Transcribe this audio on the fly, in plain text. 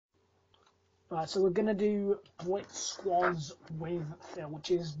Right, so we're gonna do Blitz Squads with Phil,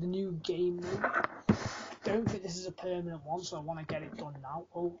 which is the new game mode. Don't think this is a permanent one, so I want to get it done now.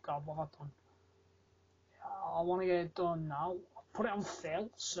 Oh god, what have I done? I want to get it done now. I'll put it on Phil,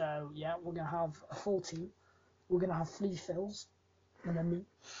 so yeah, we're gonna have a full team. We're gonna have 3 Phils, and then me.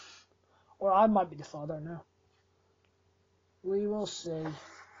 Or I might be the Phil, I don't know. We will see.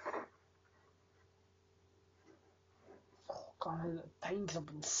 Oh god, the pain because I've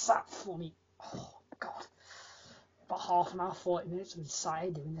been sat funny. Oh god. About half an hour, 40 minutes, I've been sat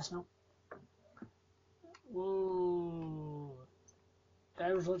here doing this now. Whoa.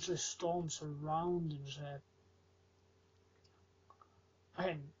 There was literally a storm surrounding us here.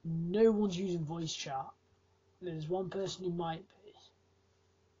 Okay, no one's using voice chat. There's one person who might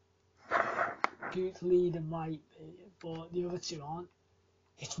be. Good leader might be, but the other 2 aren't.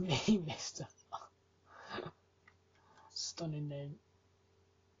 It's me, mister. Stunning name.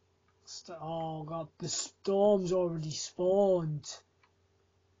 Oh god, the storm's already spawned.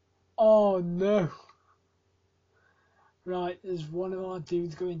 Oh no. Right, there's one of our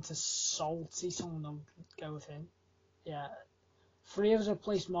dudes going to Salty, someone will go with him. Yeah. 3 of us have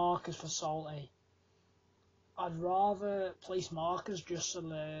placed markers for Salty. I'd rather place markers just so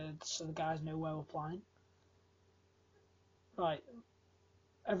the guys know where we're playing. Right.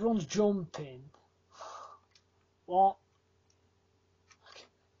 Everyone's jumping. What?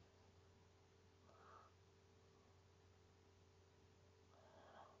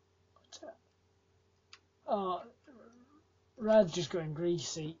 Red's just going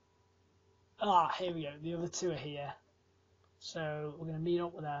greasy. Ah, here we go. The other 2 are here. So we're going to meet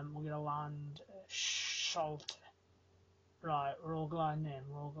up with them. We're going to land Salty. Right, we're all gliding in.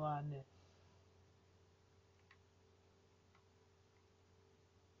 We're all gliding in.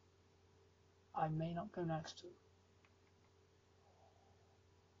 I may not go next to them.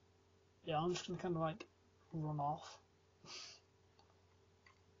 Yeah, I'm just going to kind of like run off.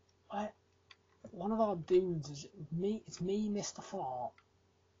 One of our dudes is me. It's me, Mr. Fart.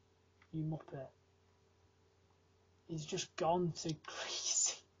 You muppet. He's just gone to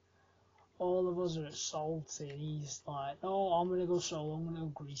greasy. All of us are at Salty, and he's like, "Oh, I'm gonna go solo. I'm gonna go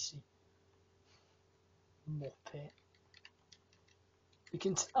greasy." Muppet. You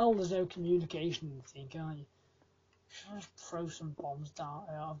can tell there's no communication in the thing, can't you? Should I just throw some bombs down?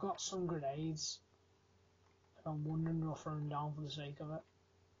 I've got some grenades. I'm wondering if I'll throw them down for the sake of it.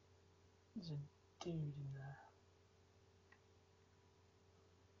 There's a dude in there.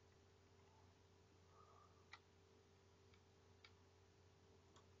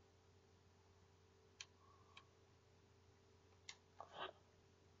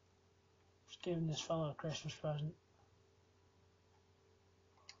 Just giving this fellow a Christmas present.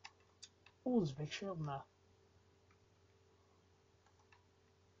 Oh, there's a big shield in there.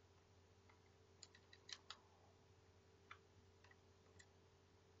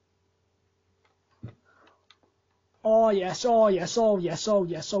 Oh yes, oh yes, oh yes, oh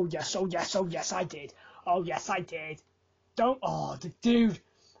yes, oh yes, oh yes, oh yes, I did. Oh yes, I did. Don't, oh, the dude,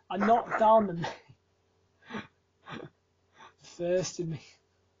 I knocked down the first in me.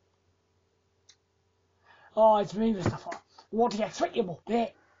 Oh, it's me, Mr. Fox. What do you expect, you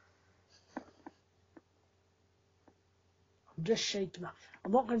bit? I'm just shaking that.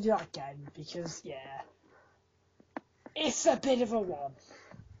 I'm not going to do that again because, yeah, it's a bit of a one.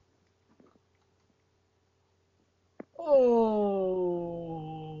 Oh,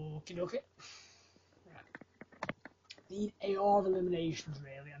 okay. I need AR eliminations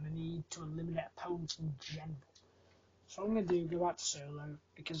really, and I need to eliminate opponents in general. So I'm going to go back to solo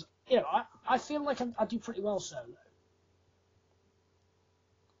because, you know, I feel like I do pretty well solo.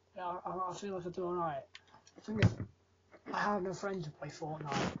 Yeah, I feel like I do alright. The thing is, I have no friends who play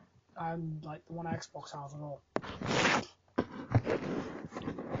Fortnite. I'm like the one Xbox has and all.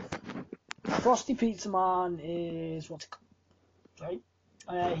 Frosty Pizza Man is what's it called?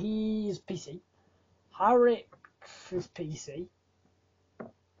 Right? He's PC. Harrick is PC.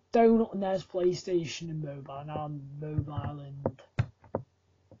 Donut and there's PlayStation and mobile. Now I'm mobile and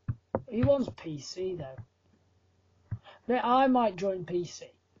he wants PC though. Now, I might join PC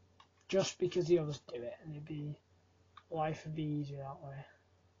just because the others do it and life would be easier that way.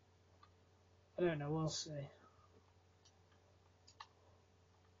 I don't know, we'll see.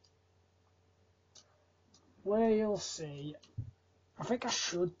 Where you'll see, I think I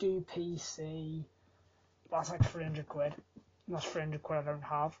should do PC, but that's like 300 quid. And that's 300 quid I don't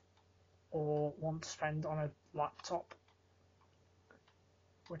have or want to spend on a laptop,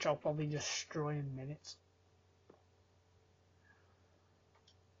 which I'll probably destroy in minutes.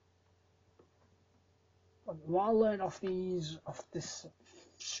 But what I learned off this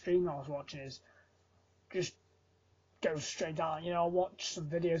stream I was watching is just go straight down. You know, I watched some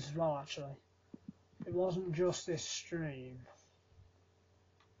videos as well actually. It wasn't just this stream.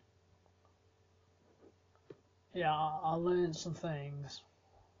 Yeah, I learned some things.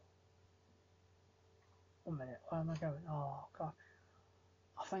 1 minute, where am I going? Oh god.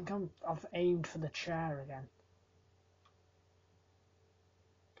 I think I've aimed for the chair again.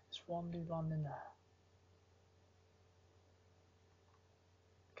 There's one dude landing there.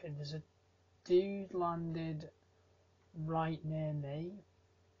 Okay, there's a dude landed right near me,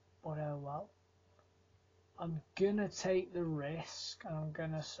 but oh well. I'm gonna take the risk and I'm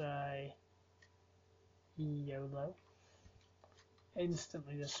gonna say YOLO.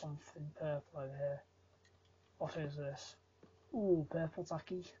 Instantly there's something purple over here. What is this? Ooh, purple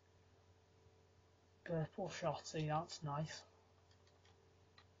tacky. Purple shotty, that's nice.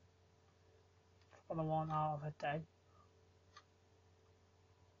 What I want out of a day.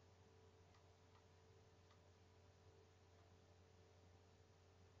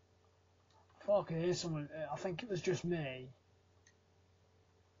 Fuck, here's someone. I think it was just me.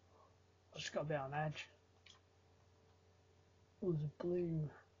 I just got a bit on edge. Oh, there's a blue.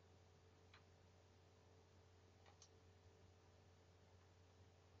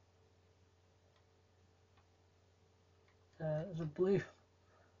 There's a blue.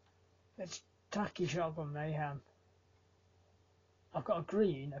 It's tacky shotgun mayhem. I've got a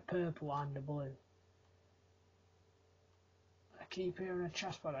green, a purple, and a blue. I keep hearing a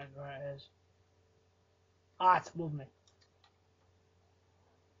chest, but I don't know where it is. Ah, it's above me.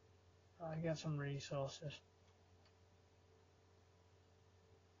 I get some resources.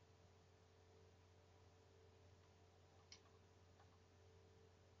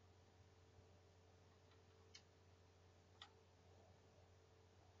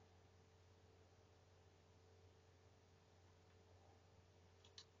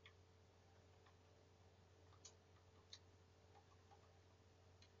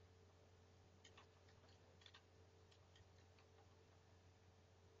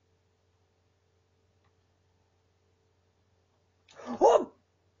 Oh!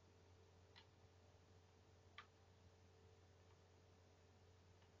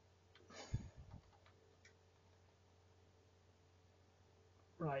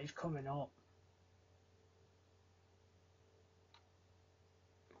 Right, he's coming up.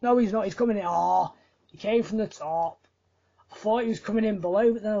 No, he's not. He's coming in. Oh, he came from the top. I thought he was coming in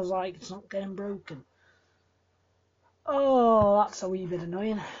below, but then I was like, it's not getting broken. Oh, that's a wee bit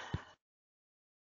annoying.